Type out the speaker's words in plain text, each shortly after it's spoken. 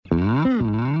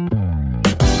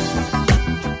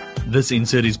This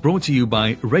insert is brought to you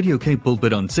by Radio Cape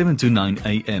Pulpit on 7 to 9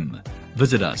 a.m.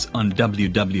 Visit us on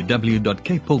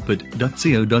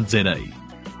www.capepulpit.co.za.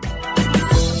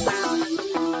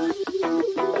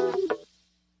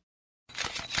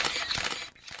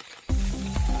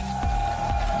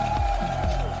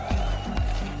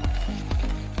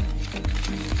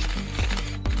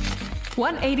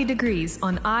 "180 Degrees"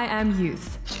 on I Am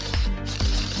Youth.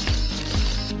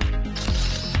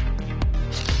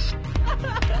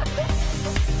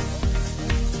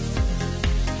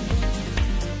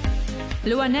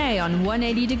 Luane on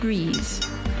 180 Degrees.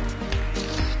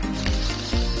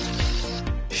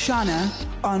 Shauna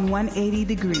on 180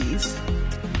 Degrees.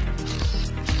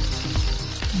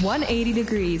 180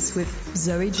 Degrees with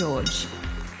Zoe George.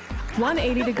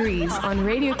 180 Degrees on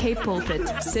Radio Cape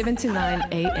Pulpit, 7 to 9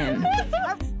 a.m.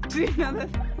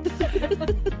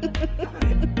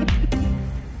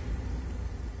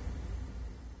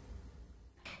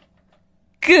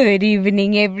 Good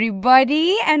evening,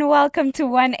 everybody, and welcome to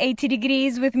 180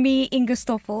 Degrees with me,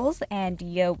 Gustav, and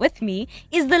here with me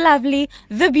is the lovely,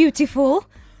 the beautiful.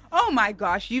 Oh my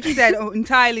gosh, you've said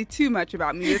entirely too much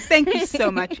about me. Thank you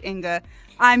so much, Inga.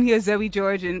 I'm here, Zoe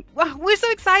George, and we're so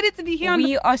excited to be here.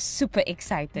 We are super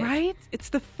excited. Right? It's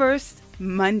the first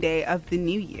Monday of the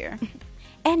new year.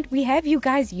 And we have you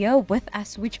guys here with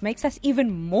us, which makes us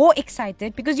even more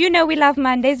excited because you know we love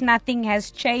Mondays. Nothing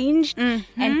has changed.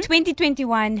 Mm-hmm. And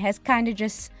 2021 has kind of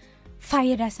just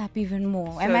fired us up even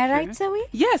more. Am I right, Zoe?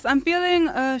 Yes, I'm feeling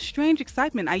a strange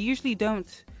excitement. I usually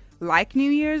don't like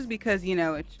New Year's because, you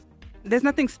know, there's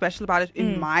nothing special about it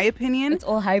in my opinion. It's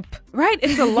all hype. Right?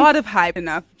 It's a lot of hype,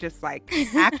 enough just like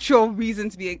actual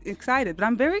reason to be excited. But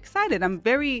I'm very excited.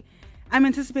 I'm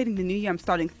anticipating the new year. I'm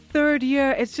starting third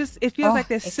year. It feels like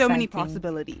there's exciting. So many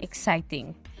possibilities.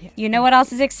 Exciting. Yeah. You know what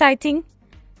else is exciting?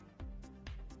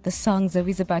 The song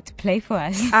Zoe's about to play for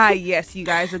us. Yes, you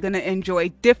guys are going to enjoy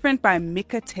Different by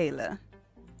Mika Taylor.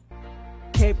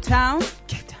 Cape Town.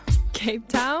 Cape Town. Cape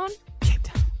Town. Cape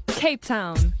Town. Cape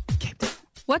Town. Cape Town.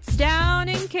 What's down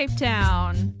in Cape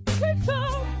Town? Cape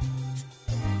Town.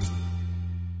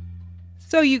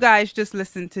 So you guys just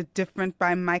listened to Different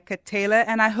by Mika Taylor,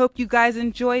 and I hope you guys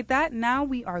enjoyed that. Now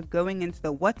we are going into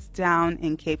the What's Down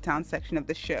in Cape Town section of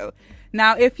the show.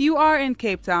 Now, if you are in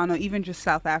Cape Town or even just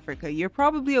South Africa, you're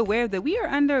probably aware that we are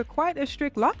under quite a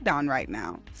strict lockdown right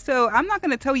now. So I'm not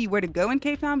going to tell you where to go in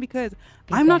Cape Town because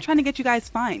I'm not trying to get you guys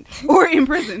fined or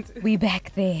imprisoned. We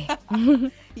back there.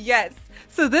 Yes.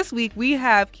 So this week we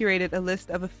have curated a list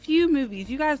of a few movies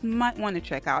you guys might want to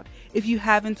check out. If you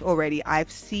haven't already, I've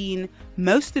seen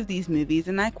most of these movies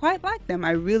and I quite like them.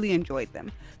 I really enjoyed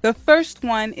them. The first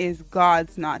one is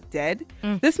God's Not Dead.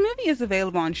 This movie is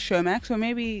available on Showmax, or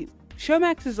maybe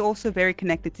Showmax is also very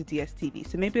connected to DSTV,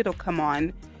 so maybe it'll come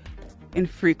on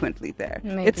infrequently there.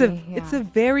 Maybe, it's a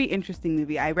very interesting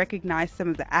movie. I recognize some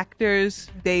of the actors.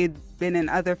 They'd been in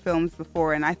other films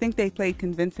before, and I think they played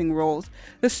convincing roles.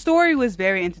 The story was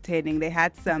very entertaining. They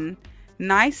had some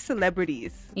nice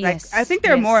celebrities. Yes, I think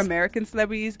they're more American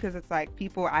celebrities because it's like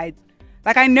people I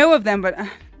know of them, but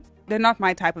they're not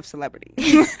my type of celebrity.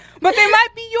 But they might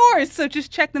be yours, so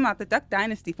just check them out. The Duck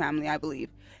Dynasty family, I believe.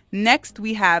 Next,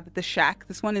 we have The Shack.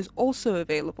 This one is also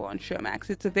available on Showmax.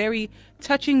 It's a very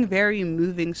touching, very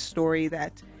moving story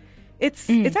that it's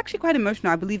actually quite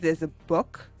emotional. I believe there's a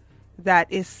book that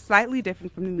is slightly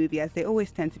different from the movie, as they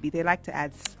always tend to be. They like to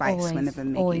add spice whenever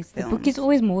making films. The book is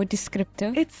always more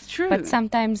descriptive. It's true. But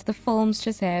sometimes the films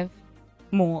just have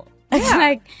more. It's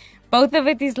like both of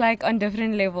it is like on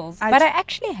different levels. But I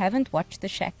actually haven't watched The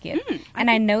Shack yet.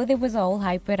 And I know there was a whole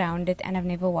hype around it and I've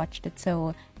never watched it.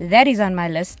 So that is on my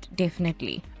list,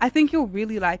 definitely. I think you'll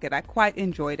really like it. I quite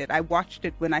enjoyed it. I watched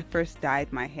it when I first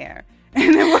dyed my hair.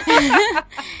 And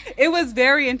it was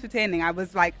very entertaining. I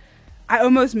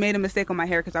almost made a mistake on my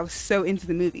hair because I was so into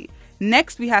the movie.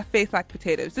 Next, we have Faith Like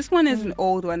Potatoes. This one is an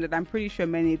old one that I'm pretty sure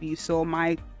many of you saw.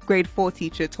 My grade 4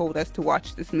 teacher told us to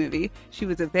watch this movie. She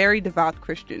was a very devout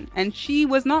Christian, and she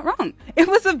was not wrong. It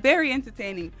was a very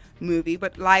entertaining movie,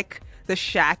 but like The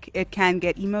Shack, it can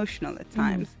get emotional at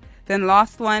times. Then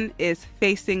last one is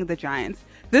Facing the Giants.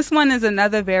 This one is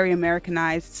another very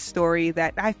Americanized story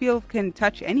that I feel can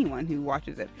touch anyone who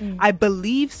watches it. I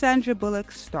believe Sandra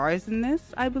Bullock stars in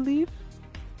this, I believe.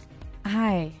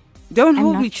 Don't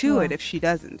hold me to it if she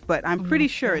doesn't, but I'm pretty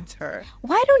sure it's her.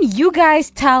 Why don't you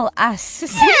guys tell us?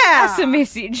 Send us a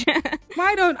message.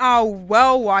 Why don't our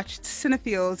well-watched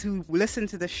cinephiles who listen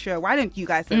to the show, why don't you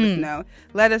guys let us know?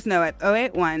 Let us know at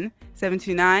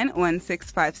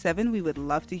 081-729-1657. We would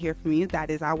love to hear from you. That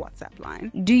is our WhatsApp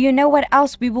line. Do you know what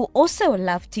else we will also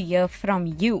love to hear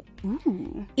from you?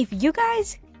 Ooh. If you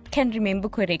guys can remember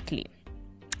correctly,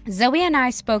 Zoe and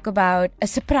I spoke about a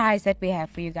surprise that we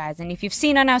have for you guys. And if you've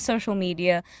seen on our social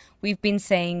media, we've been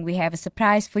saying we have a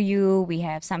surprise for you. We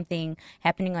have something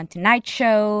happening on tonight's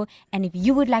show. And if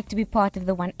you would like to be part of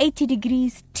the 180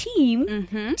 Degrees team,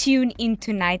 tune in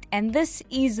tonight. And this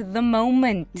is the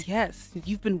moment. Yes,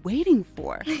 you've been waiting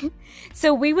for.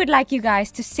 So we would like you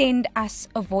guys to send us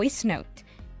a voice note.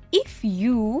 If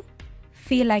you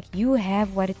feel like you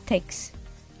have what it takes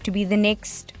to be the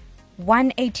next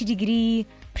 180 degree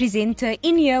presenter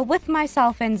in here with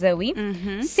myself and Zoe,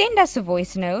 send us a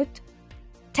voice note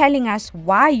telling us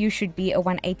why you should be a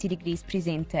 180 degrees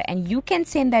presenter, and you can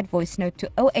send that voice note to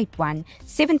 081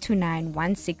 729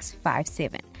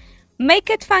 1657. Make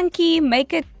it funky,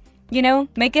 make it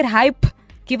hype,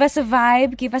 give us a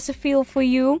vibe, give us a feel for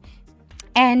you.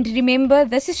 And remember,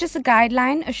 this is just a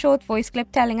guideline, a short voice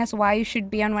clip telling us why you should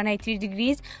be on 180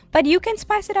 degrees. But you can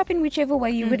spice it up in whichever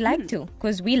way you would like to,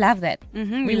 because we love that.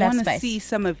 We love want to spice. see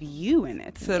some of you in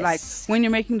it. So, like, when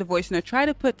you're making the voice note, try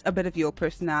to put a bit of your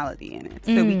personality in it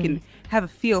so we can have a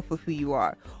feel for who you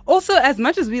are. Also, as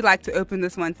much as we like to open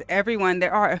this one to everyone,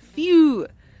 there are a few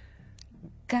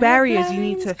barriers you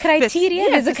need to criteria.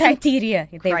 fit. There's a criteria.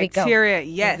 There we go. Criteria,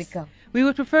 yes. There we go. We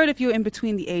would prefer it if you're in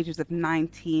between the ages of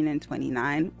 19 and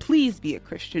 29. Please be a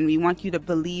Christian. We want you to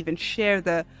believe and share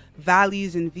the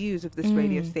values and views of this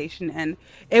radio station. And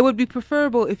it would be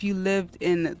preferable if you lived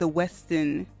in the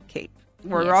Western Cape,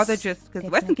 or rather just because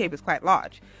the Western Cape is quite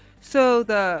large. So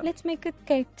let's make it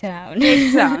Cape Town.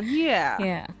 Cape Town, yeah.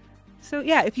 Yeah. So,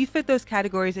 yeah, if you fit those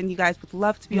categories and you guys would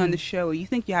love to be on the show, or you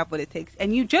think you have what it takes,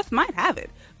 and you just might have it,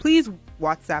 please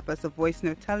WhatsApp us a voice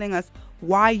note telling us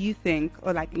why you think,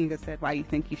 or like Inga said, why you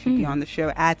think you should be on the show.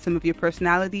 Add some of your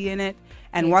personality in it,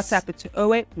 and WhatsApp it to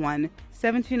 081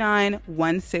 729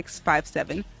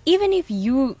 1657. Even if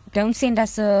you don't send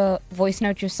us a voice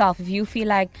note yourself, if you feel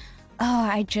like, oh,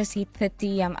 I just hit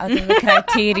 30, I'm out of the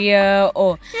criteria,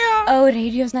 or oh,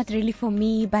 radio's not really for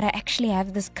me, but I actually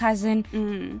have this cousin,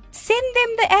 send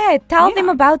them the ad. Tell them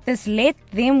about this. Let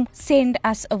them send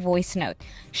us a voice note.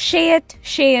 Share it,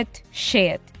 share it,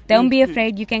 share it. Don't be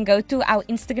afraid. You can go to our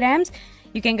Instagrams.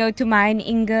 You can go to mine,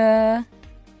 Inga.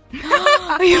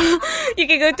 You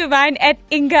can go to mine at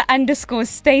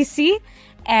Inga_Stacy.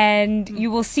 And you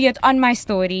will see it on my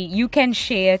story. You can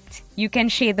share it. You can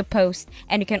share the post.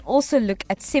 And you can also look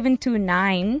at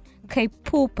 729 Cape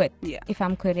Pulpit, if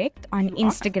I'm correct, on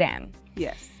Instagram.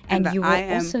 Yes. And you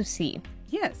will also see.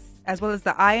 Yes. As well as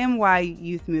the IMY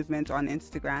Youth Movement on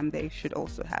Instagram. They should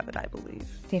also have it, I believe.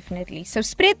 Definitely. So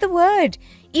spread the word.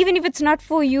 Even if it's not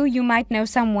for you, you might know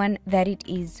someone that it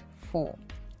is for.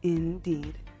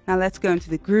 Indeed. Now let's go into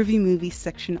the groovy movie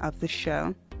section of the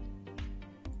show.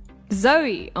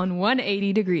 Zoe on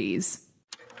 180 Degrees.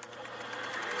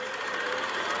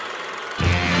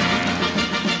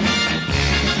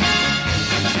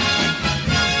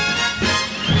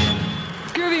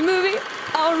 Groovy movie,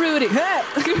 all Rudy. Hey.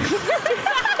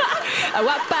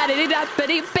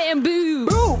 Bamboo.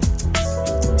 Ooh.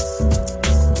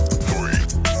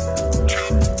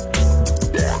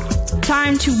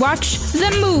 Time to watch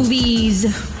the movies.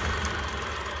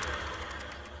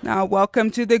 Now,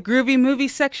 welcome to the groovy movie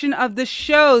section of the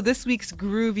show. This week's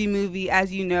groovy movie,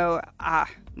 as you know,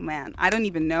 man, I don't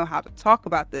even know how to talk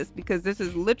about this because this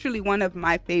is literally one of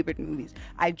my favorite movies.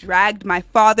 I dragged my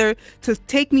father to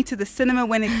take me to the cinema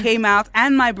when it came out,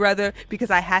 and my brother, because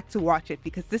I had to watch it,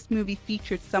 because this movie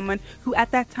featured someone who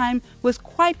at that time was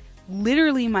quite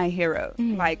literally my hero.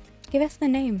 Like, give us the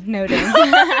name. No, don't.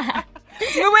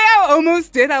 The way I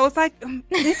almost did, I was like,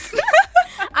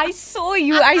 I saw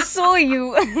you.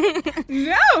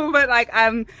 No, but like,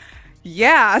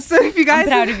 yeah. So if you guys... I'm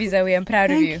proud of you, Zoe. I'm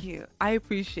proud of you. Thank you. I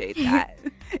appreciate that.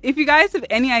 If you guys have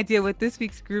any idea what this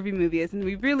week's groovy movie is, and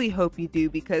we really hope you do,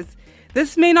 because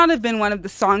this may not have been one of the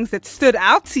songs that stood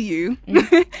out to you.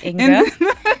 Inga.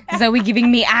 Zoe giving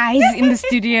me eyes in the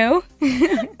studio.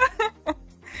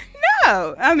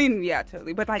 No. I mean, yeah,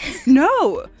 totally. But like,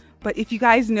 no. But if you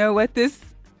guys know what this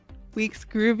week's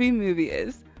groovy movie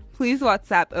is, please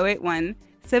WhatsApp 081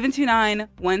 729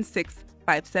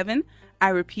 1657. I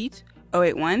repeat,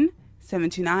 081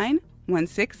 729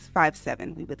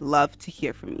 1657. We would love to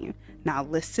hear from you. Now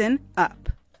listen up.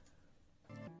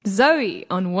 Zoe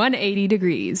on 180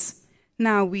 Degrees.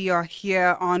 Now we are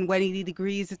here on 180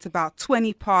 Degrees. It's about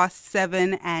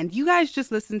 7:20, and you guys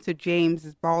just listened to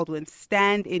James Baldwin's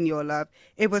Stand in Your Love.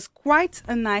 It was quite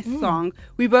a nice song.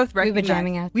 We both recognized. We were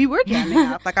jamming out. We were jamming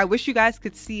out. Like, I wish you guys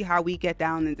could see how we get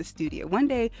down in the studio. One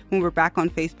day when we're back on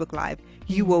Facebook Live,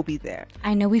 you will be there.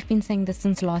 I know we've been saying this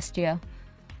since last year.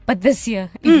 But this year,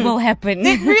 it will happen.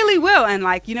 It really will. And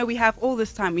like, we have all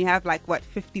this time. We have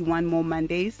 51 more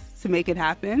Mondays to make it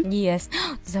happen. Yes.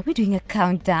 So we're doing a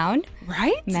countdown.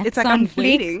 Right? Maths it's like on I'm fleek.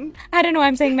 fleeting. I don't know why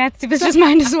I'm saying maths. It was just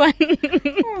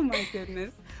 -1. Oh my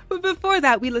goodness. But before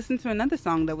that, we listened to another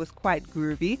song that was quite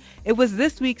groovy. It was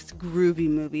this week's groovy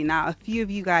movie. Now, a few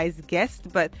of you guys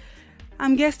guessed, but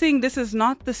I'm guessing this is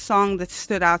not the song that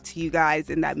stood out to you guys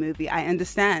in that movie. I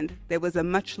understand. There was a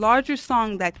much larger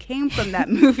song that came from that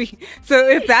movie. So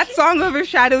if that song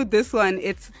overshadowed this one,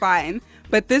 it's fine.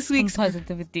 But this week's... I'm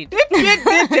positive it did.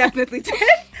 It definitely did.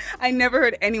 I never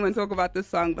heard anyone talk about this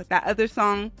song, but that other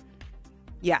song...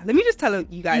 Yeah, let me just tell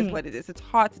you guys what it is. It's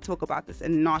hard to talk about this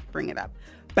and not bring it up.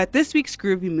 But this week's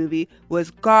groovy movie was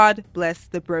God Bless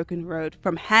the Broken Road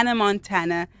from Hannah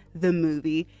Montana, the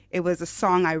movie. It was a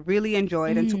song I really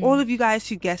enjoyed. And to all of you guys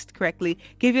who guessed correctly,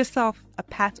 give yourself a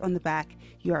pat on the back.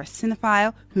 You are a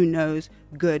cinephile who knows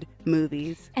good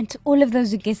movies. And to all of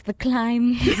those who guessed The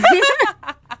Climb,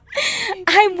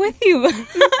 I'm with you.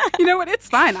 You know what? It's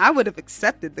fine. I would have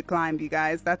accepted The Climb, you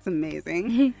guys. That's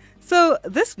amazing. So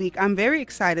this week, I'm very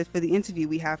excited for the interview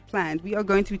we have planned. We are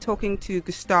going to be talking to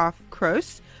Gustav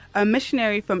Kros, a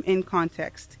missionary from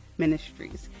Incontext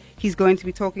Ministries. He's going to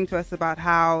be talking to us about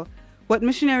what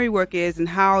missionary work is and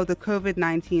how the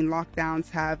COVID-19 lockdowns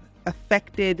have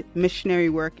affected missionary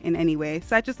work in any way.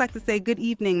 So I'd just like to say good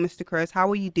evening, Mr. Kros. How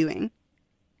are you doing?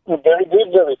 Very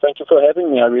good, Zoe. Thank you for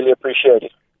having me. I really appreciate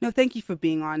it. No, thank you for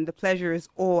being on. The pleasure is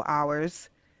all ours.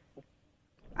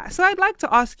 So I'd like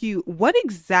to ask you, what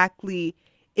exactly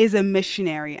is a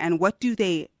missionary and what do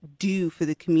they do for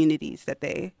the communities that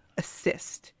they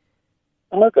assist?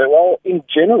 Okay, well, in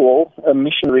general, a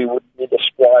missionary would be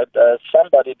described as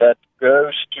somebody that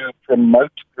goes to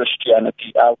promote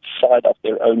Christianity outside of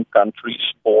their own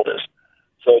country's borders.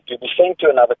 So to be sent to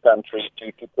another country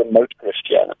to promote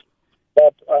Christianity.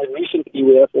 But recently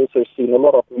we have also seen a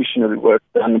lot of missionary work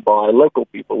done by local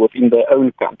people within their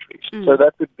own countries. So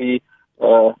that would be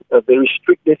a very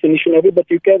strict definition of it, but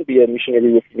you can be a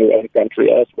missionary within your own country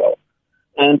as well.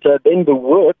 And then the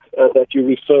work that you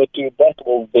refer to, that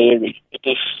will vary. It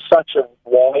is such a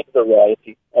wide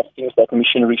variety of things that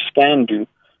missionaries can do.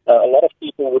 A lot of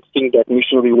people would think that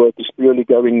missionary work is purely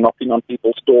going knocking on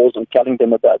people's doors and telling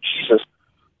them about Jesus,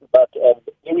 but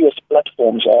various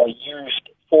platforms are used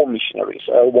for missionaries.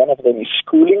 One of them is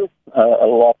schooling. A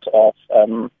lot of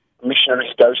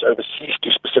missionaries goes overseas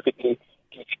to specifically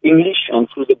teach English and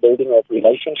through the building of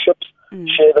relationships,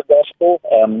 share the gospel,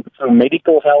 through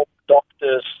medical help,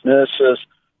 doctors, nurses,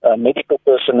 medical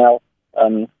personnel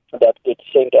that get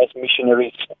sent as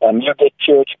missionaries. You get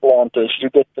church planters, you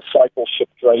get discipleship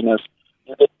trainers,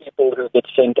 you get people who get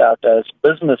sent out as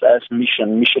business as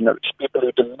missionaries, people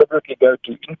who deliberately go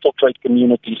to infiltrate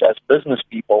communities as business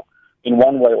people in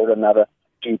one way or another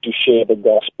to share the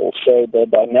gospel. So the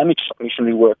dynamics of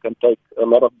missionary work can take a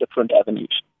lot of different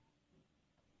avenues.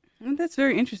 Well, that's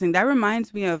very interesting. That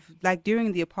reminds me of, like,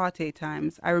 during the apartheid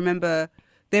times, I remember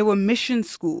there were mission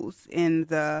schools in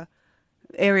the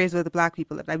areas where the black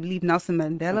people lived. I believe Nelson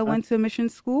Mandela went to a mission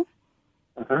school.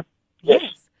 Yes.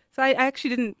 So I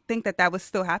actually didn't think that was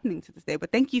still happening to this day,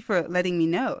 but thank you for letting me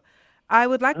know. I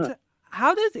would like to,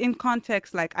 how does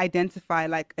Incontext identify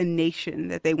a nation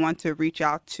that they want to reach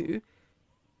out to?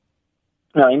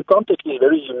 Now, Incontext is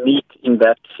very unique in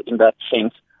that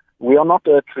sense. We are not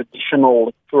a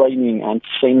traditional training and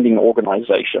sending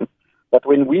organization, but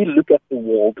when we look at the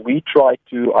world, we try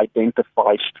to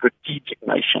identify strategic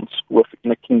nations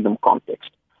within a kingdom context.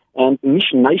 And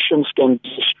nations can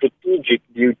be strategic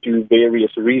due to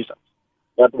various reasons.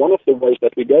 But one of the ways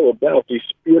that we go about is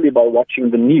purely by watching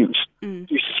the news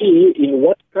to see in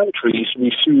what countries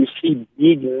we see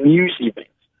big news events.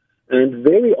 And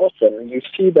very often you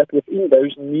see that within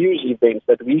those news events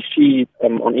that we see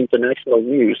on international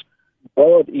news,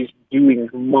 God is doing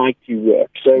mighty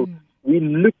work. So we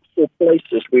look for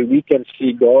places where we can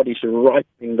see God is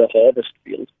ripening the harvest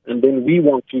field. And then we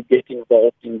want to get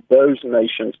involved in those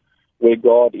nations where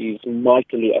God is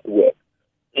mightily at work.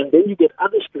 And then you get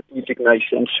other strategic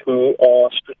nations who are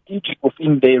strategic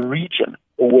within their region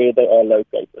or where they are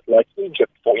located, like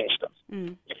Egypt, for instance.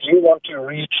 If you want to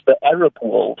reach the Arab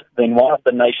world, then one of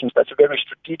the nations that's very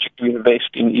strategic to invest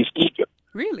in is Egypt.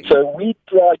 Really? So we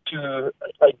try to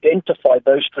identify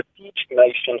those strategic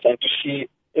nations and to see,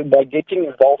 by getting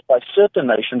involved by certain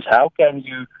nations, how can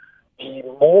you be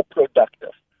more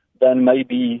productive than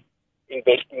maybe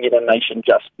investing in a nation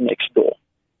just next door.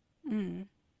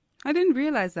 I didn't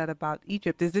realize that about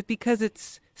Egypt. Is it because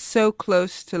it's so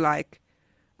close to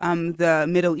the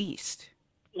Middle East?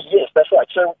 Yes, that's right.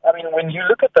 So, I mean, when you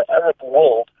look at the Arab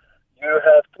world, you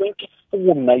have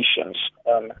 24 nations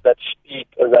that speak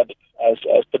Arabic as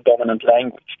the dominant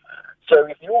language. So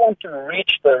if you want to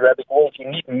reach the Arabic world, you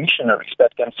need missionaries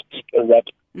that can speak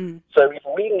Arabic. So if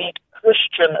we need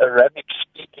Christian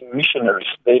Arabic-speaking missionaries,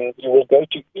 then you will go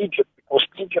to Egypt, because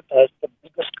Egypt has the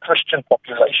biggest Christian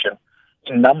population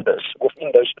in numbers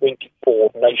within those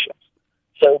 24 nations.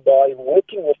 So by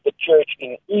working with the church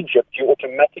in Egypt, you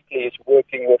automatically is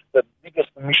working with the biggest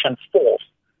mission force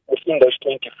within those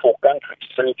 24 countries.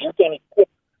 So if you can equip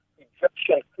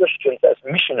Egyptian Christians as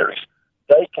missionaries,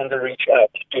 they can reach out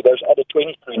to those other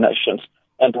 23 nations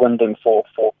and win them for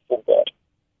God.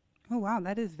 Oh wow,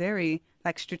 that is very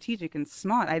strategic and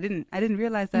smart. I didn't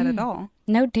realize that at all.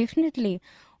 No, definitely.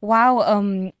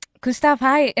 Wow. Gustav,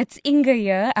 hi, it's Inga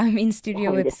here. I'm in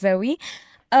studio with Zoe.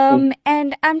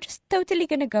 And I'm just totally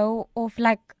gonna go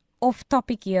off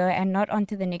topic here and not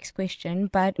onto the next question,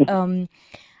 but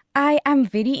I am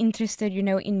very interested,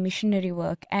 in missionary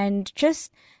work, and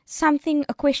just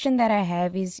a question that I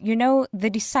have is, the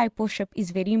discipleship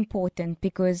is very important,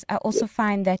 because I also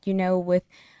find that,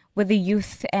 with the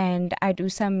youth, and I do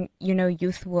some,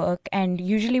 youth work, and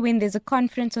usually when there's a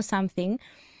conference or something,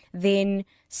 then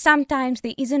sometimes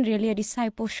there isn't really a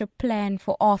discipleship plan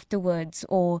for afterwards,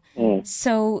 or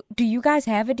so do you guys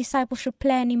have a discipleship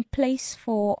plan in place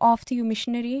for after your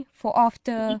missionary, for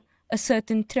after a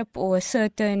certain trip or a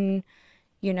certain,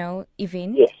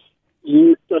 event? Yes,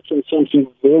 you touch on something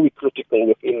very critical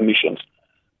within missions,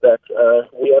 that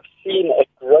we have seen a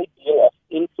great deal of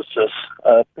emphasis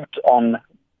put on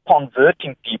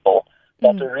converting people,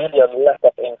 but really a lack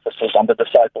of emphasis on the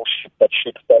discipleship that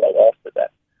should follow after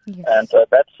that. Yes. And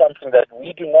that's something that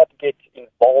we do not get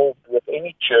involved with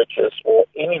any churches or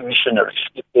any missionaries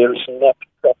if there is not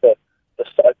proper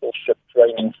discipleship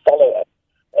training follow-up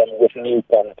with new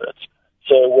converts.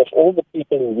 So with all the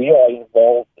people who we are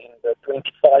involved in the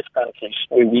 25 countries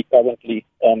where we currently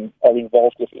are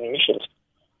involved with in missions,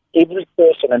 every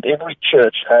person and every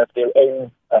church have their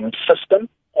own system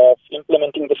of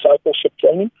implementing discipleship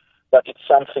training, but it's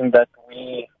something that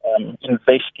we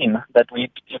invest in, that we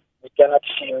cannot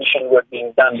see mission work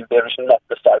being done if there is not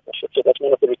discipleship. So that's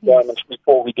one of the requirements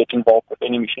before we get involved with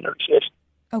any missionaries, yes.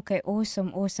 Okay,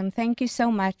 awesome. Thank you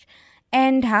so much.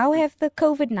 And how have the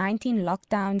COVID-19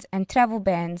 lockdowns and travel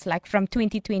bans, from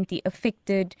 2020,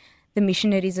 affected the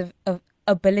missionaries' of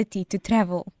ability to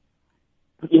travel?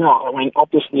 Yeah,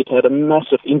 obviously it had a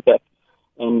massive impact.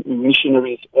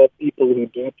 Missionaries are people who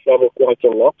do travel quite a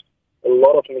lot. A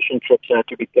lot of mission trips had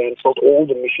to be cancelled. All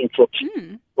the mission trips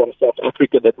from South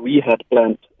Africa that we had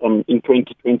planned in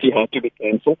 2020 had to be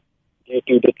cancelled due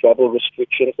to the travel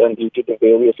restrictions and due to the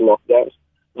various lockdowns.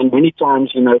 And many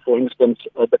times, for instance,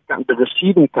 the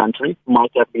receiving country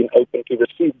might have been open to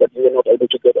receive, but you were not able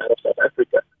to get out of South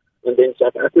Africa. And then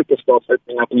South Africa starts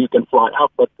opening up and you can fly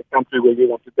out, but the country where you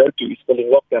want to go to is still in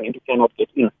lockdown and you cannot get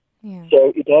in. Yeah.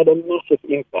 So it had a massive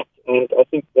impact. And I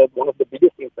think that one of the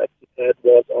biggest impacts it had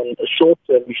was on a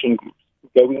short-term mission groups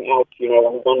going out,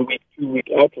 on 1 week, 2 week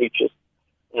outreaches.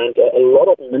 And a lot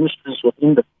of ministries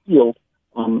within the field,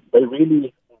 they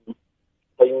really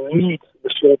they need the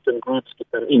short-term groups to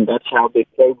come in. That's how their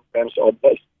programs are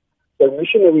based. So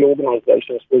missionary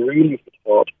organizations were really hit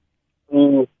hard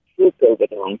through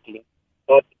COVID-19,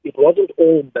 but it wasn't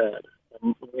all bad.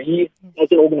 We, as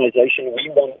an organization,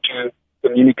 we want to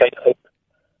communicate hope.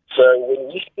 So when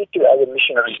we speak to our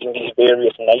missionaries in these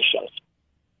various nations,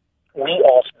 we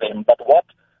ask them, but what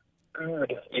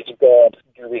good is God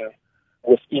doing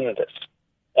within this?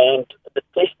 And the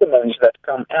testimonies that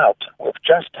come out with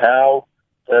just how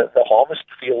the harvest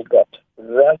field got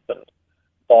ripened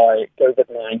by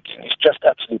COVID-19 is just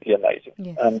absolutely amazing.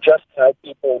 Yes. Just how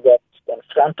people got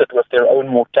confronted with their own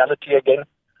mortality again,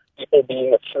 people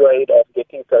being afraid of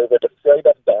getting COVID, afraid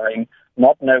of dying,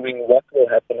 not knowing what will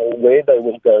happen or where they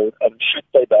will go, should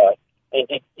they die. And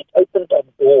it opened up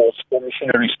doors for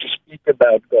missionaries to speak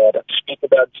about God and to speak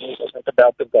about Jesus and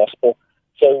about the gospel.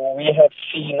 So we have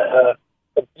seen a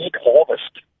big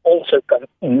harvest also come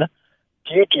in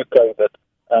due to COVID,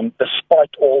 despite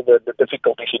all the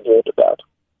difficulties it brought about.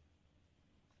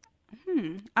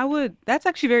 That's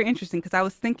actually very interesting, because I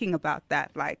was thinking about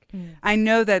that. I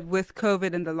know that with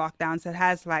COVID and the lockdowns, it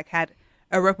has had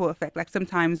a ripple effect.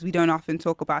 Sometimes we don't often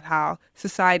talk about how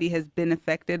society has been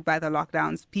affected by the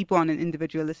lockdowns, people on an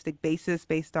individualistic basis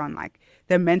based on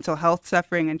their mental health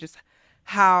suffering and just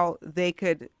how they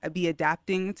could be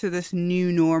adapting to this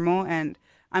new normal. And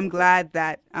I'm glad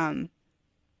that, I'm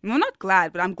rather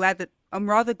glad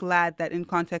that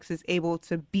Incontext is able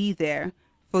to be there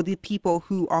for the people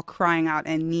who are crying out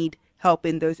and need help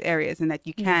in those areas, and that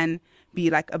you can be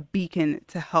a beacon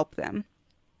to help them.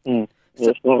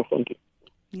 Yes, no, thank you.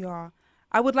 Yeah.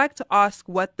 I would like to ask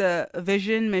what the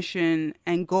vision, mission,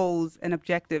 and goals and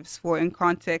objectives for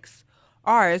Incontext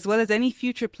are, as well as any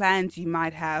future plans you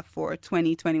might have for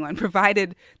 2021,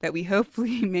 provided that we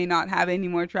hopefully may not have any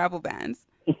more travel bans.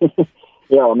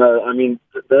 Yeah, no, I mean,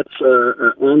 that's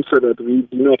an answer that we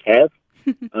do not have.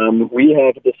 We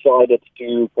have decided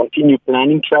to continue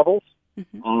planning travels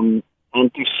and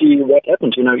to see what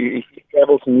happens. You know, if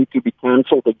travels need to be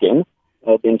cancelled again,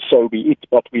 then so be it.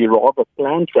 But we rather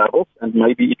plan travels, and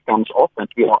maybe it comes off and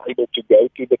we are able to go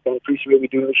to the countries where we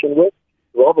do mission work,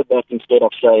 rather that instead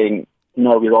of saying,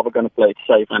 no, we're rather going to play it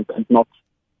safe and not,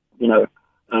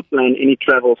 plan any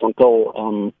travels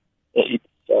until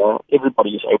everybody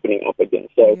is opening up again.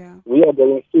 So we are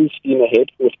going full steam ahead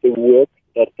with the work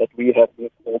that we have been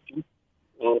called to.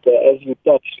 And as you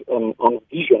touched on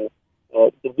vision,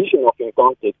 the vision of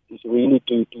Incontext is really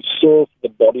to serve the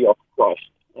body of Christ,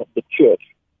 the church,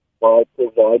 by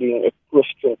providing a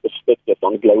Christian perspective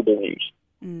on global news.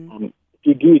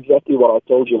 To do exactly what I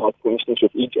told you, like for instance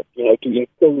with Egypt, to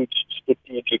encourage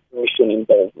strategic mission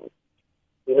involvement.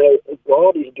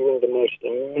 God is doing the most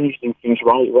amazing things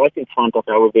right in front of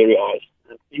our very eyes,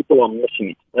 and people are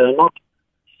missing it. They are not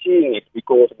seeing it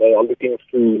because they are looking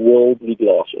through worldly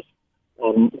glasses.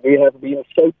 We have been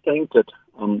so tainted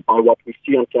by what we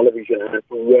see on television and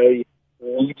the way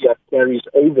media carries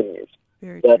over news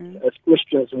as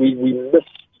Christians we miss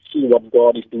to see what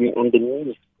God is doing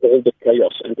underneath all the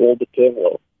chaos and all the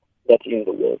turmoil that's in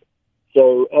the world.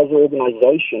 So as an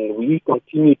organization, we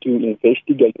continue to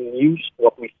investigate news,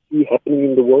 what we see happening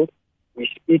in the world. We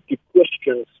speak to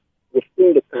Christians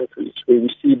within the countries where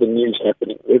we see the news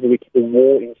happening, whether it's the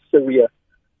war in Syria,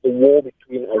 the war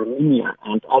between Armenia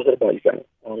and Azerbaijan,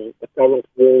 the current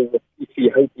war with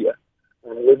Ethiopia,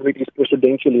 whether it is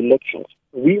presidential elections.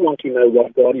 We want to know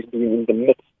what God is doing in the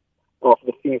midst of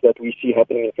the things that we see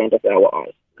happening in front of our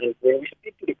eyes. And when we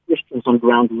speak to the Christians on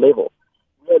ground level,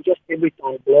 we are just every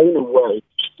time blown away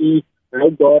to see how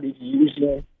God is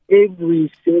using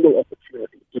every single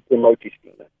opportunity to promote His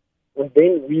kingdom. And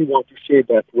then we want to share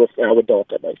that with our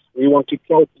database. We want to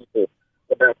tell people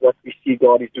about what we see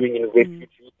God is doing in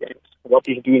refugee camps, what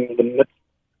He's doing in the midst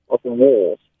of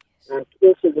wars, and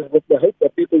also with the hope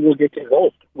that people will get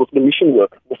involved with the mission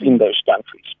work within those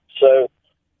countries. So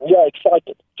we are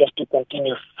excited just to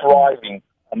continue thriving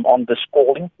on this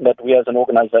calling that we as an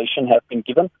organization have been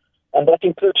given, and that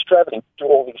includes traveling to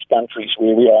all these countries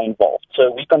where we are involved.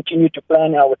 So we continue to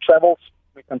plan our travels,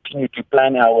 we continue to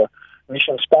plan our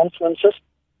missions conferences,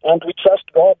 and we trust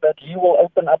God that He will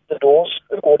open up the doors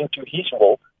according to His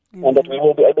will, and that we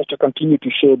will be able to continue to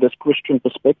share this Christian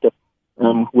perspective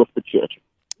with the church.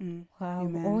 Wow,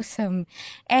 awesome.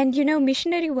 And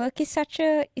missionary work is such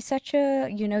a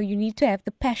you need to have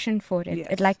the passion for it.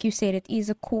 Yes. Like you said, it is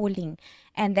a calling.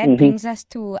 And that brings us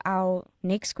to our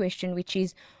next question, which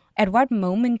is, at what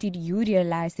moment did you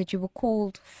realize that you were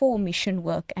called for mission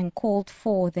work and called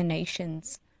for the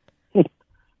nations?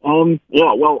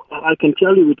 Well, I can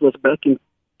tell you it was back in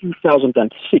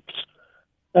 2006.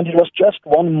 And it was just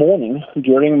one morning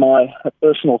during my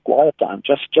personal quiet time,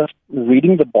 just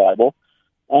reading the Bible.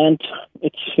 And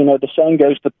it's, the saying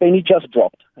goes, the penny just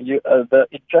dropped.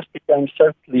 It just became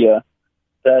so clear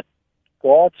that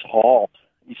God's heart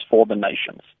is for the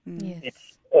nations. Yes.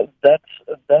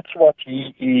 That's what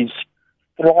He is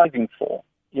thriving for.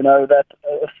 That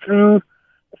through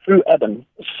Adam,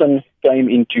 sin came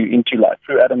into life,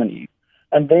 through Adam and Eve.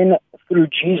 And then through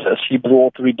Jesus, He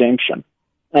brought redemption.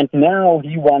 And now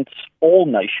He wants all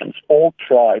nations, all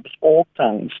tribes, all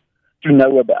tongues to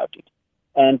know about it.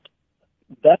 And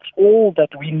that's all that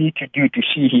we need to do to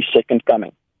see His second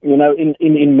coming.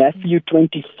 In Matthew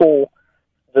 24,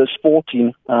 verse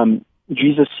 14,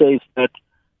 Jesus says that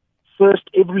first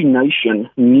every nation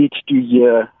needs to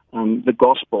hear the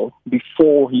gospel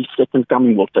before His second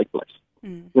coming will take place.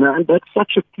 And that's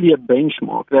such a clear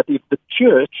benchmark that if the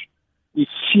church is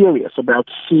serious about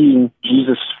seeing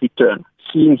Jesus return,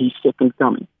 seeing His second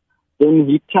coming, then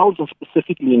He tells us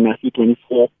specifically in Matthew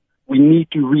 24, we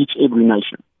need to reach every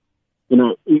nation.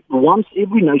 Once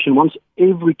every nation, once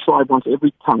every tribe, once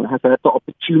every tongue has had the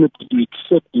opportunity to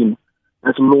accept Him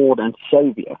as Lord and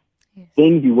Savior,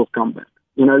 then He will come back.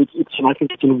 I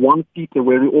think it's in 1 Peter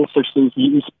where He also says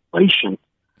He is patient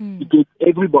to give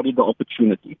everybody the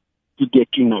opportunity to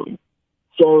get to know Him.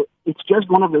 So it's just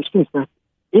one of those things that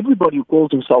everybody who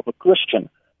calls himself a Christian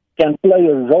can play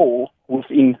a role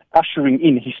within ushering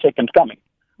in His second coming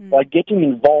by getting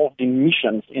involved in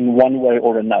missions in one way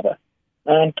or another.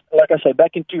 And like I say,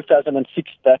 back in 2006,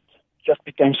 that just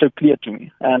became so clear to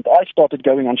me. And I started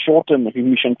going on short-term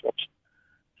mission trips.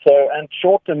 So, and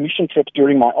short-term mission trips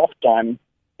during my off time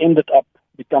ended up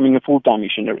becoming a full-time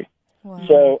missionary. Wow.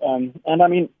 So, and I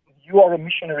mean, you are a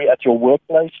missionary at your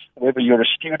workplace, whether you're a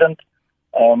student,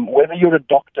 whether you're a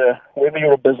doctor, whether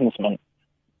you're a businessman.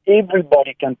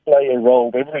 Everybody can play a role,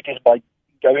 whether it is by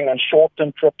going on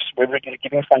short-term trips, whether it is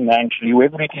giving financially,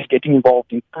 whether it is getting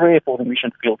involved in prayer for the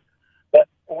mission field. But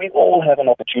we all have an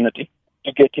opportunity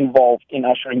to get involved in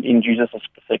ushering in Jesus'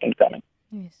 second coming.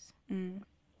 Yes.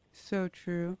 So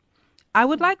true. I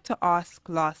would like to ask,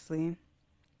 lastly,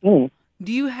 Mm.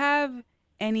 do you have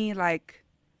any, like,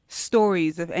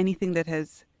 stories of anything that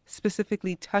has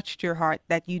specifically touched your heart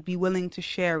that you'd be willing to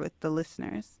share with the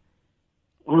listeners?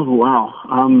 Oh,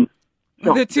 wow.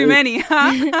 There are too many,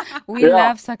 huh? We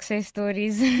love success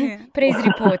stories, praise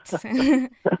reports.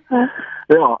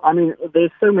 Yeah, I mean,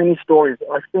 there's so many stories.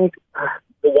 I think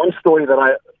the one story that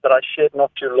I shared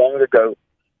not too long ago,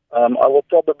 I will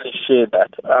probably share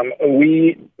that.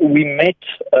 We met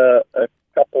a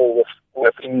couple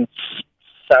within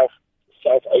South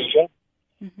Asia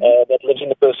that lives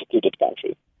in a persecuted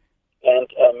country, and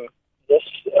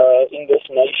in this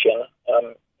nation,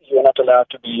 you are not allowed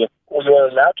to be you are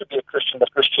allowed to be a Christian,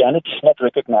 but Christianity is not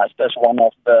recognized as one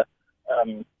of the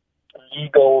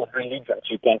legal religions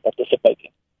you can participate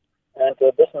in. And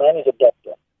this man is a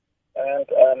doctor.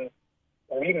 And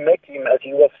we met him as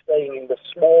he was staying in the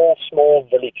small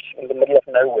village in the middle of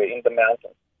nowhere in the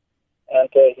mountains. And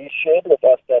he shared with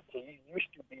us that he used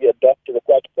to be a doctor, a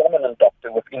quite prominent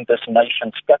doctor within this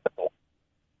nation's capital.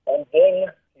 And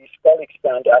then his colleagues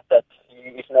found out that he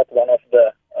is not one of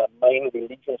the main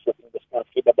religions within this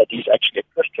country, but that he's actually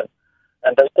a Christian.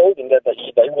 And they told him that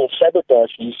they will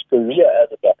sabotage his career as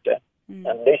a doctor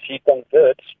unless he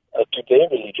converts to their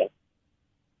religion.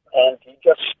 And he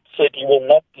just said, you will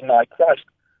not deny Christ.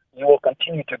 You will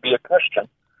continue to be a Christian.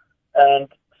 And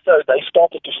so they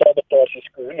started to sabotage his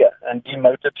career and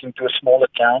demoted him to a smaller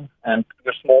town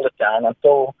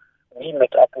until we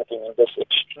met up with him in this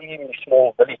extremely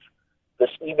small village this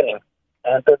evening.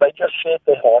 And they just shared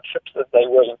the hardships that they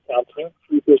were encountering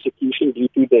through persecution due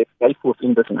to their faith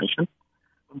within this nation.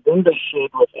 And then they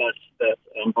shared with us that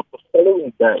the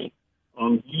following day,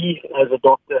 he, as a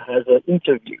doctor, has an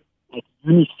interview at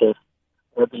UNICEF,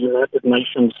 the United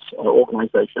Nations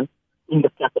organization, in the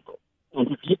capital. And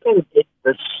if he can get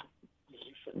this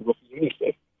position with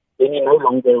UNICEF, then he no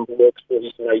longer works for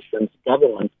his nation's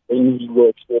government, then he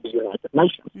works for the United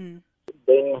Nations.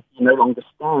 Then he no longer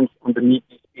stands underneath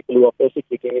these people who are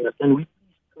persecuting him. Can we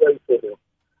please pray for him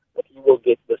that he will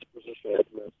get this position at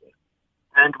UNICEF?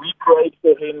 And we prayed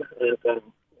for him, and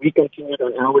we continued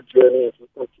on our journey, and he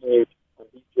continued on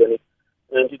his journey.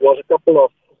 And it was a couple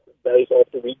of days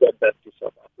after we got back to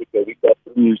South Africa, we got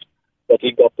the news that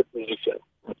he got the position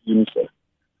at UNICEF.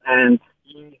 And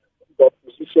he got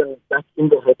position back in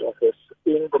the head office,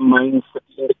 in the main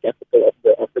city, in the capital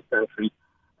of the country.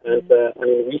 And I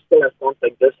mean, we still have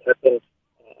contact. This happened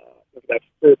about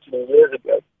 13 years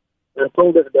ago. And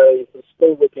until this day, he's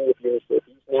still working with UNICEF.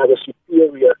 He's now the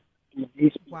superior to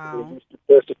these people who used to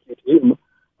persecute him,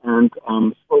 and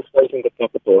still stays in the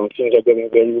capital, and things are going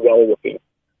very well with him.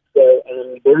 So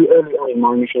very early on in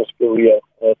my missions career,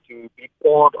 to be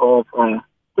part of a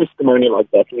testimony like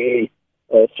that really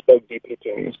spoke deeply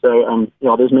to me. So,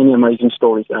 there's many amazing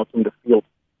stories out in the field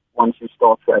once you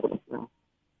start traveling.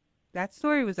 That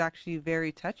story was actually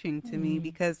very touching to me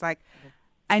because, like,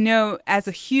 I know as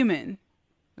a human,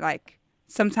 like,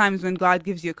 sometimes when God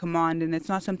gives you a command and it's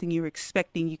not something you're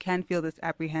expecting, you can feel this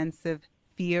apprehensive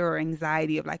fear or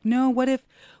anxiety of like, no, what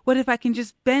if I can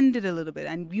just bend it a little bit?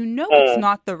 And it's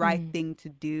not the right thing to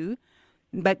do,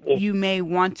 but you may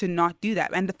want to not do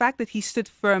that. And the fact that he stood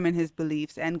firm in his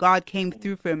beliefs and God came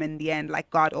through for him in the end, like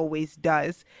God always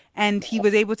does. And he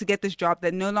was able to get this job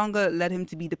that no longer led him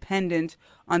to be dependent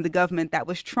on the government that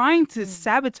was trying to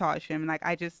sabotage him. Like,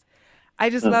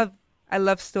 I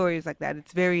love stories like that.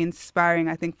 It's very inspiring,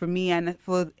 I think, for me and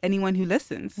for anyone who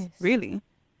listens, really.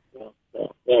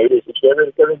 Yeah, it is. It's very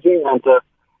encouraging. And,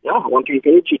 I want to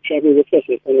encourage you to travel with us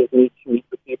and meet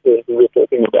the people who we're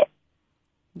talking about.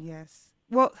 Yes.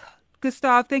 Well,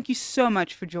 Gustav, thank you so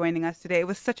much for joining us today. It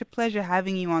was such a pleasure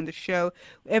having you on the show.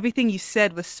 Everything you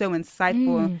said was so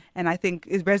insightful, and I think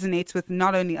it resonates with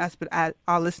not only us, but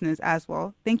our listeners as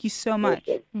well. Thank you so much.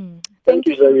 Thank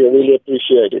you, Zoe. I really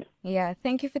appreciate it. Yeah,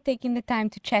 thank you for taking the time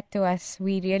to chat to us.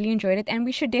 We really enjoyed it, and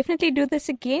we should definitely do this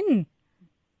again.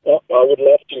 I would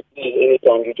love to. Please,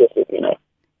 anytime you just let me know.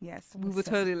 Yes, we will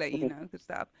totally let you know,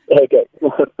 Gustav. Okay.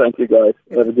 Thank you, guys.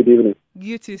 Have a good evening.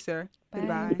 You too, sir. Bye.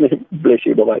 Goodbye. Bless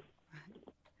you. Bye-bye.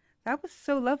 That was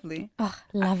so lovely. Oh,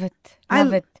 love it.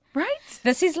 Love it. Right?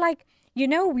 This is like,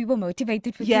 we were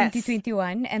motivated for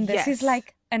 2021, and this is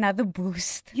like another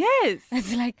boost. Yes.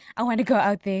 It's like, I want to go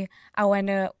out there.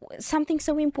 Something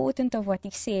so important of what he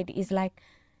said is like,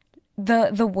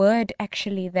 the word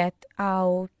actually that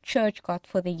our church got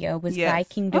for the year was Thy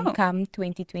Kingdom Come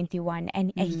 2021.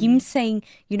 And him saying,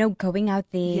 going out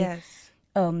there,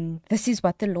 this is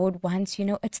what the Lord wants,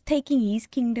 it's taking his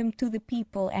kingdom to the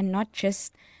people and not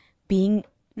just being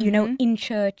in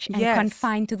church and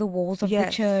confined to the walls of the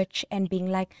church and being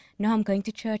like, no, I'm going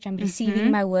to church, I'm receiving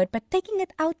my word, but taking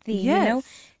it out there,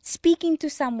 speaking to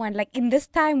someone, like in this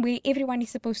time where everyone is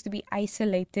supposed to be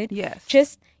isolated,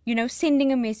 just,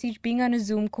 sending a message, being on a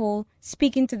Zoom call,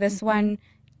 speaking to this one,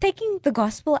 taking the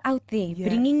gospel out there,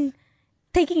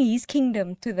 taking his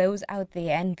kingdom to those out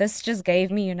there. And this just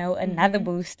gave me, another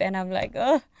boost. And I'm like,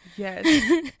 oh. Yes.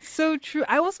 So true.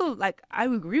 I also, I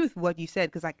agree with what you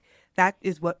said, because, that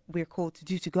is what we're called to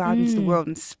do, to go out into the world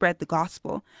and spread the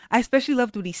gospel. I especially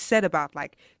loved what he said about,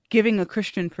 giving a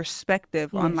Christian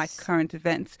perspective on, current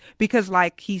events. Because,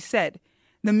 like he said,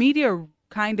 the media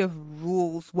kind of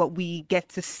rules what we get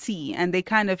to see. And they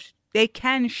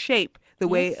can shape the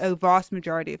way a vast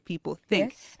majority of people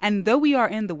think. And though we are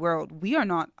in the world, we are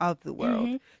not of the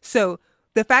world. So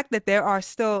the fact that there are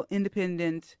still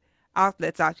independent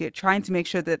outlets out here trying to make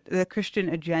sure that the Christian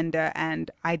agenda and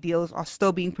ideals are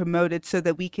still being promoted so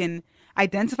that we can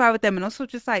identify with them, and also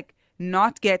just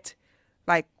not get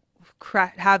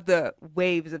have the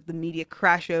waves of the media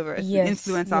crash over us and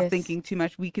influence our thinking too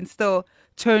much. We can still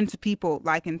turn to people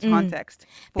like Incontext.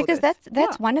 Because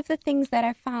that's one of the things that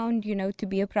I found, to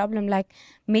be a problem.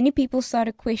 Many people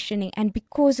started questioning, and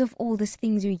because of all these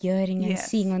things you're hearing and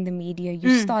seeing on the media,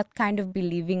 you start kind of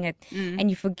believing it, and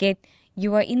you forget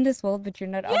you are in this world, but you're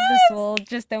not of this world.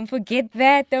 Just don't forget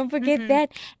that. Don't forget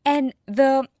that. And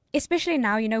especially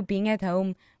now, being at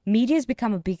home, media has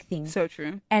become a big thing. So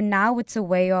true. And now it's a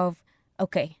way of,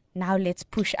 okay, now let's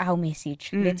push our message.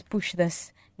 Let's push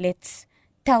this. Let's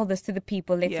tell this to the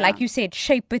people. Let's, like you said,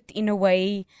 shape it in a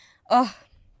way. Oh,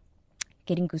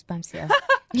 getting goosebumps here.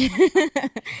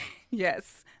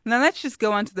 Yes. Now let's just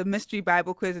go on to the mystery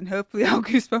Bible quiz, and hopefully our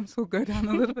goosebumps will go down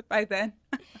a little bit by then.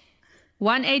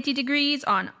 180 degrees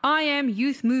on I Am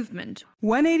Youth Movement.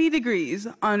 180 degrees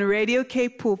on Radio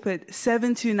Cape Pulpit,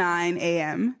 7 to 9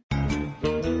 a.m.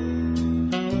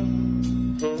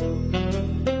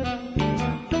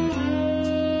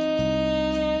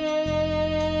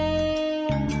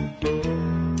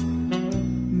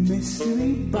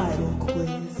 Mystery Bible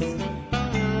Quiz.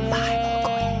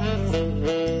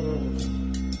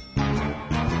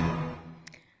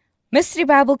 Mystery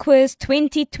Bible Quiz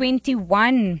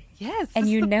 2021. Yes, and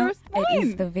first one. It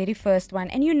is the very first one.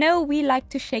 And we like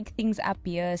to shake things up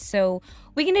here. So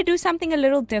we're going to do something a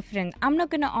little different. I'm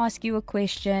not going to ask you a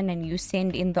question and you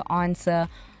send in the answer.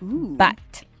 Ooh,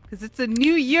 but because it's a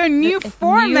new year, new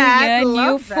format.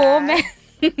 New format.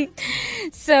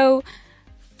 So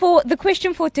for the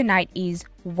question for tonight is,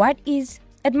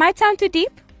 it might sound too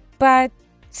deep, but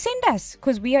send us,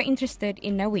 because we are interested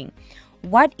in knowing.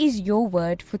 What is your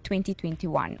word for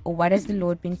 2021? Or what has the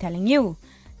Lord been telling you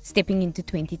stepping into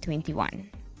 2021?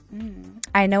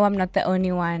 I know I'm not the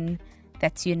only one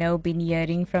that's, been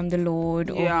hearing from the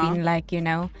Lord or been like,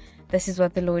 this is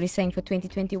what the Lord is saying for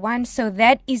 2021. So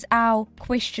that is our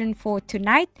question for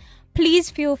tonight. Please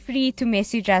feel free to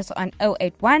message us on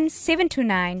 081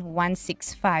 729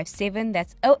 1657.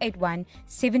 That's 081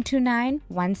 729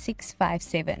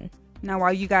 1657. Now,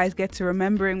 while you guys get to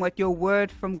remembering what your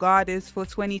word from God is for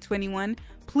 2021,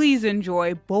 please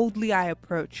enjoy Boldly I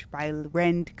Approach by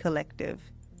Rend Collective.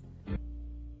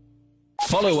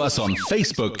 Follow us on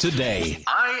Facebook today.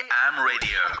 I Am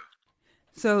Radio.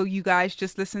 So you guys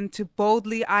just listened to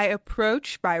Boldly I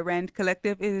Approach by Rend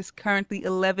Collective. It is currently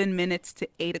 11 minutes to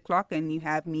 8 o'clock, and you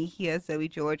have me here, Zoe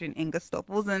George and Inga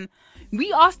Stoffels, and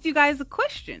we asked you guys a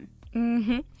question.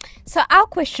 So our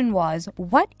question was,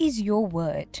 what is your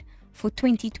word for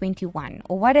 2021,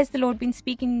 or what has the Lord been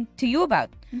speaking to you about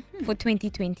for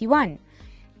 2021?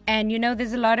 And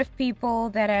there's a lot of people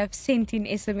that have sent in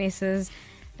SMSs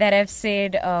that have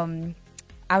said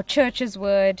our church's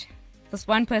word. This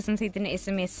one person sent an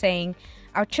SMS saying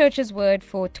our church's word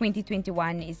for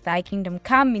 2021 is Thy Kingdom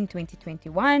Come in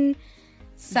 2021.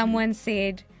 Someone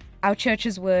said our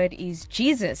church's word is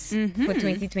Jesus for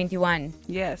 2021.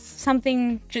 Yes.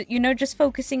 Something, just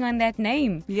focusing on that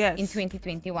name in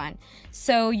 2021.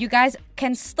 So you guys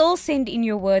can still send in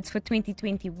your words for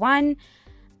 2021.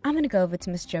 I'm going to go over to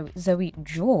Miss Zoe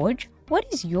George. What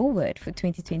is your word for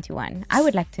 2021? I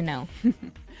would like to know.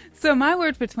 So my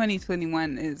word for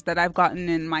 2021 is that I've gotten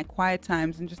in my quiet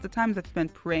times and just the times I've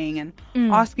spent praying and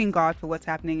asking God for what's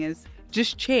happening is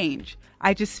just change.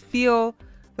 I just feel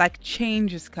like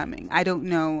change is coming. I don't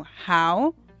know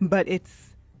how, but it's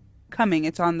coming.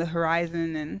 It's on the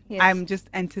horizon, and I'm just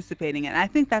anticipating it. And I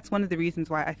think that's one of the reasons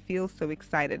why I feel so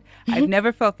excited. I've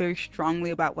never felt very strongly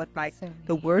about what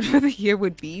the word for the year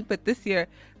would be, but this year,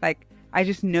 I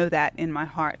just know that in my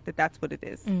heart that that's what it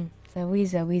is.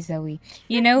 Zoe.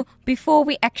 You know, before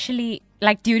we actually,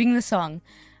 during the song,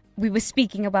 we were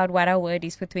speaking about what our word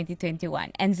is for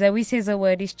 2021, and Zoe says her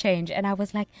word is change, and I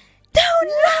was like, don't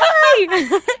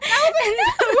lie!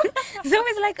 And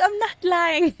Zoe's like, I'm not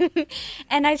lying.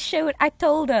 And I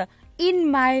told her, in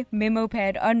my memo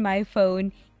pad on my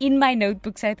phone, in my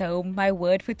notebooks at home, my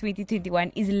word for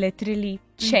 2021 is literally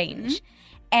change. Mm-hmm.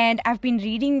 And I've been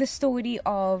reading the story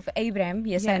of Abraham.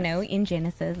 Yes, I know, in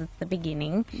Genesis, it's the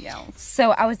beginning. Yes.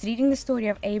 So I was reading the story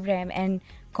of Abraham, and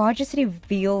God just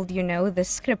revealed, the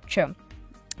scripture,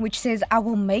 which says, I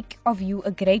will make of you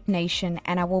a great nation,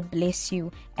 and I will bless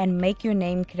you and make your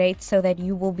name great so that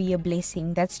you will be a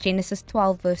blessing. That's Genesis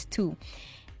 12 verse 2.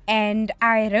 And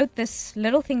I wrote this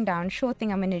little thing down, short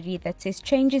thing I'm going to read, that says,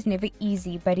 change is never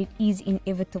easy, but it is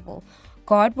inevitable.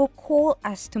 God will call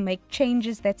us to make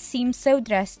changes that seem so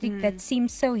drastic, that seem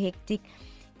so hectic.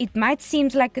 It might seem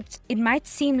like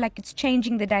it's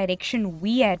changing the direction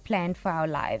we had planned for our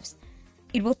lives.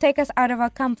 It will take us out of our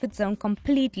comfort zone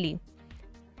completely,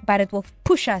 but it will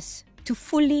push us to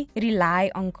fully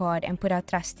rely on God and put our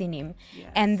trust in Him.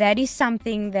 Yes. And that is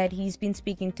something that He's been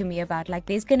speaking to me about.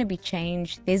 There's going to be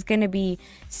change. There's going to be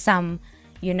some,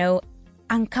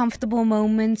 uncomfortable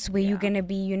moments where you're going to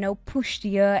be, pushed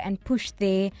here and pushed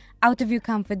there, out of your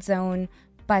comfort zone.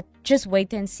 But just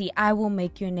wait and see. I will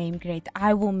make your name great.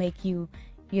 I will make you,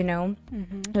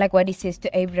 like what He says to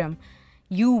Abram,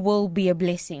 you will be a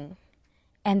blessing.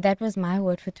 And that was my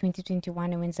word for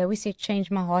 2021. And when Zoe said change,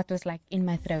 my heart was in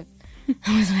my throat.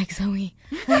 I was like, Zoe,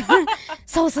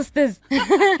 soul sisters.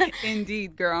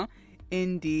 Indeed, girl.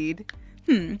 Indeed.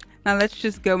 Now let's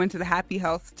just go into the happy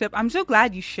health tip. I'm so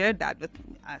glad you shared that with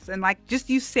us. And just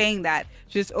you saying that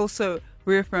just also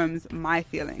reaffirms my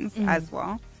feelings as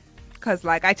well. Because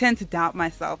I tend to doubt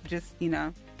myself, just,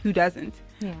 who doesn't?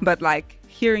 Yeah. But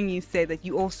hearing you say that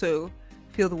you also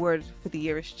feel the word for the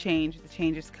year is change, the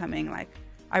change is coming,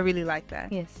 I really like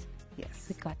that. Yes.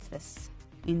 We got this.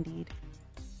 Indeed.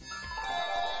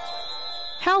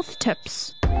 Health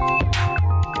tips.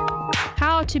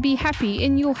 How to be happy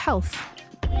in your health.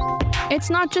 It's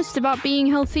not just about being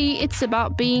healthy, it's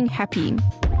about being happy.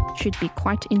 Should be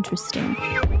quite interesting.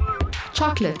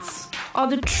 Chocolates are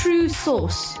the true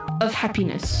source of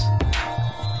happiness.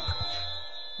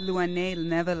 Luane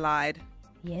never lied.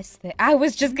 Yes, I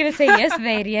was just going to say, yes,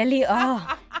 they really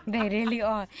are. They really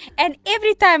are. And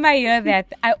every time I hear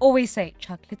that, I always say,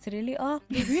 chocolates really are.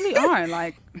 They really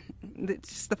are. It's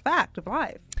just the fact of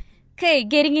life. Okay,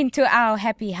 getting into our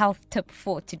happy health tip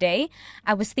for today.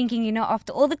 I was thinking,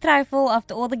 after all the trifle,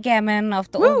 after all the gammon,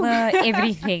 after all the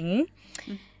everything,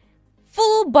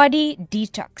 full body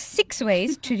detox. 6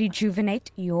 ways to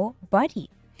rejuvenate your body.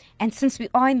 And since we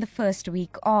are in the first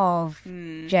week of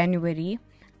January,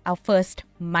 our first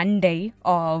Monday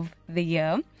of the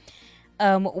year,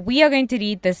 we are going to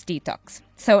read this detox.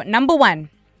 So, number 1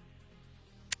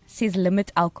 says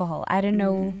limit alcohol. I don't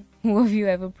know who of you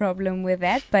have a problem with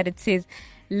that, but it says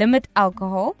limit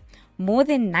alcohol. More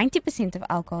than 90% of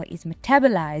alcohol is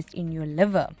metabolized in your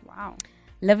liver. Wow.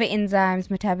 Liver enzymes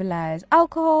metabolize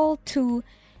alcohol to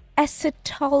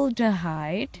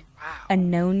acetaldehyde, a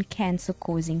known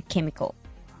cancer-causing chemical.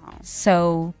 Wow.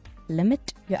 So,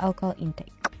 limit your alcohol intake.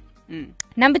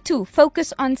 Number 2,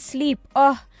 focus on sleep.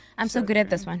 Oh, I'm so good at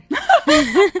this one.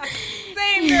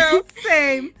 Same, girl.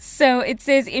 Same. So it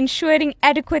says ensuring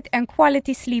adequate and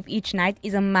quality sleep each night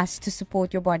is a must to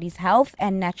support your body's health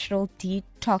and natural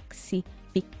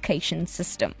detoxification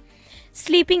system.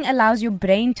 Sleeping allows your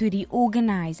brain to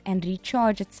reorganize and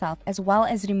recharge itself, as well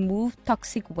as remove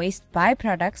toxic waste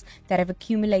byproducts that have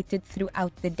accumulated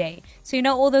throughout the day. So,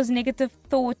 all those negative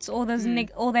thoughts, all those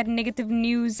all that negative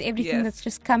news, everything that's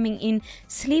just coming in.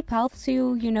 Sleep helps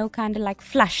you, kind of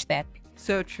flush that.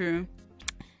 So true.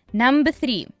 Number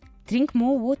 3, drink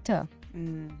more water.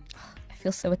 I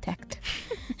feel so attacked.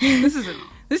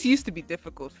 This used to be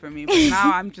difficult for me, but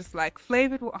now I'm just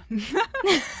flavored water.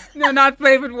 No, not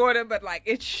flavored water, but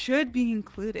it should be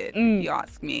included, if you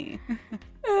ask me.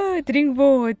 Drink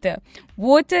water.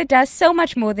 Water does so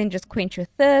much more than just quench your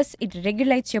thirst. It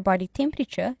regulates your body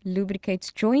temperature,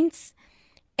 lubricates joints,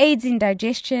 aids in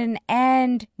digestion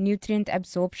and nutrient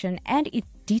absorption, and it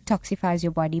detoxifies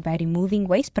your body by removing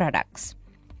waste products.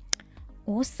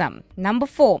 Awesome. Number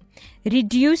 4,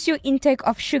 reduce your intake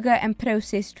of sugar and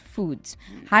processed foods.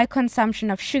 High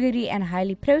consumption of sugary and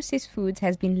highly processed foods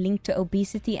has been linked to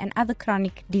obesity and other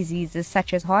chronic diseases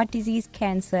such as heart disease,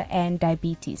 cancer, and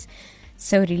diabetes.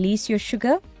 So release your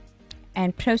sugar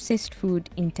and processed food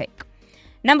intake.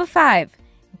 Number 5,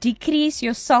 decrease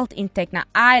your salt intake. Now,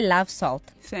 I love salt.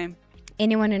 Same.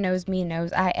 Anyone who knows me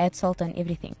knows I add salt on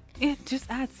everything. Yeah, just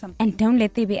add something. And don't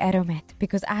let there be aromat,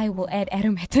 because I will add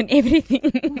aromat on everything.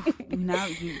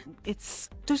 It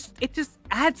just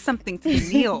adds something to the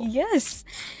meal. Yes.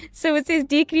 So it says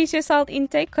decrease your salt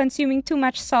intake. Consuming too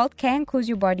much salt can cause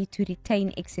your body to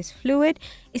retain excess fluid,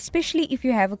 especially if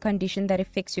you have a condition that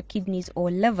affects your kidneys or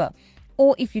liver,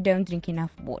 or if you don't drink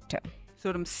enough water. So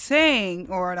what I'm saying,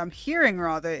 or what I'm hearing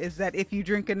rather, is that if you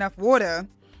drink enough water,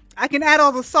 I can add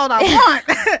all the salt I want.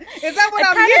 Is that what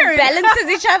I'm hearing? It balances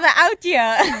each other out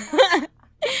here.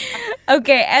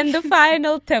 Okay, and the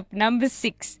final tip, number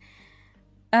 6.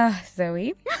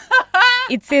 Zoe.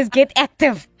 It says get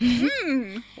active.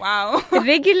 Wow.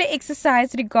 Regular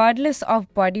exercise, regardless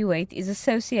of body weight, is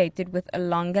associated with a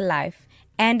longer life,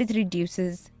 and it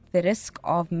reduces the risk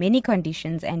of many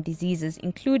conditions and diseases,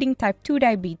 including type 2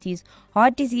 diabetes,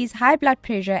 heart disease, high blood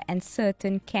pressure, and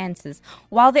certain cancers.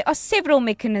 While there are several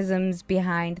mechanisms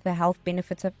behind the health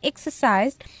benefits of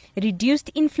exercise, reduced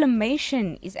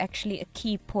inflammation is actually a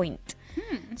key point.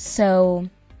 So,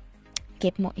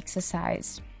 get more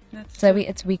exercise. So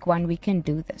it's week 1, we can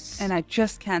do this. And I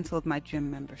just canceled my gym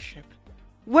membership.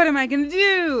 What am I going to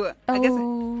do? I guess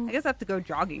I have to go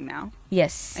jogging now.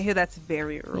 Yes. I hear that's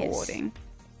very rewarding. Yes.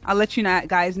 I'll let you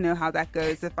guys know how that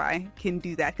goes if I can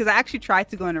do that. Because I actually tried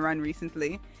to go on a run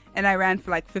recently. And I ran for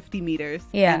like 50 meters.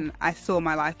 Yeah. And I saw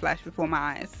my life flash before my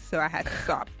eyes. So I had to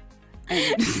stop.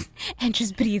 And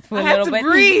just breathe for a little bit.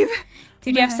 Breathe.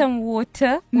 Did you have some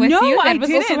water with you? I was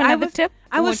didn't. Also another tip.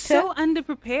 I was so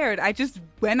underprepared. I just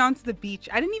went onto the beach.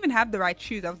 I didn't even have the right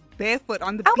shoes. I was barefoot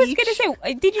on the beach. I was going to say,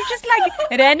 did you just like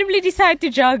randomly decide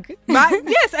to jog?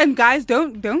 Yes, and guys,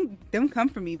 don't come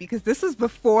for me, because this is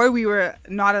before we were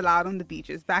not allowed on the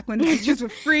beaches. Back when the beaches were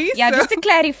free. Yeah, so. Just to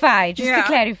clarify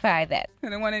that. I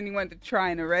don't want anyone to try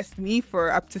and arrest me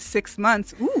for up to 6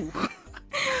 months. Ooh.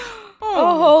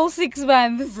 A whole 6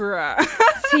 months. Bruh.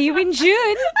 See you in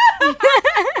June.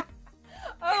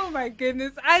 Oh my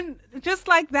goodness. And just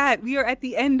like that, we are at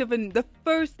the end of the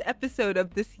first episode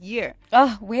of this year.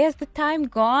 Oh, where's the time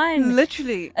gone?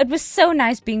 Literally. It was so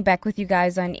nice being back with you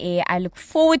guys on air. I look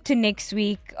forward to next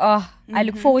week. I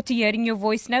look forward to hearing your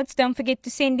voice notes. Don't forget to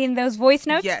send in those voice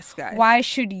notes. Yes, guys. Why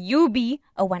should you be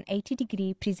a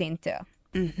 180-degree presenter?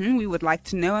 We would like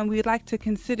to know, and we would like to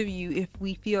consider you if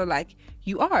we feel like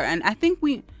you are. And I think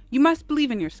you must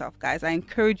believe in yourself, guys. I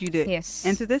encourage you to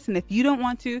enter this. And if you don't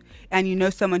want to, and you know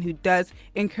someone who does,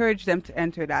 encourage them to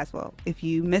enter it as well. If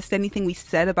you missed anything we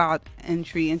said about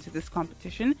entry into this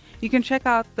competition, you can check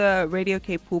out the Radio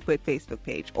K Pulpit Facebook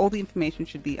page. All the information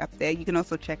should be up there. You can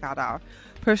also check out our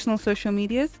personal social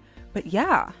medias. But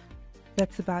yeah,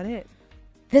 that's about it.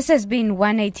 This has been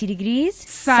 180 Degrees.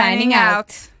 Signing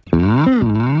out.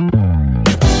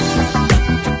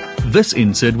 This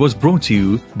insert was brought to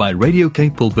you by Radio K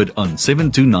Pulpit on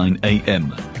 729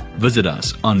 AM. Visit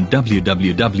us on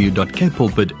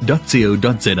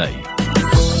www.kpulpit.co.za.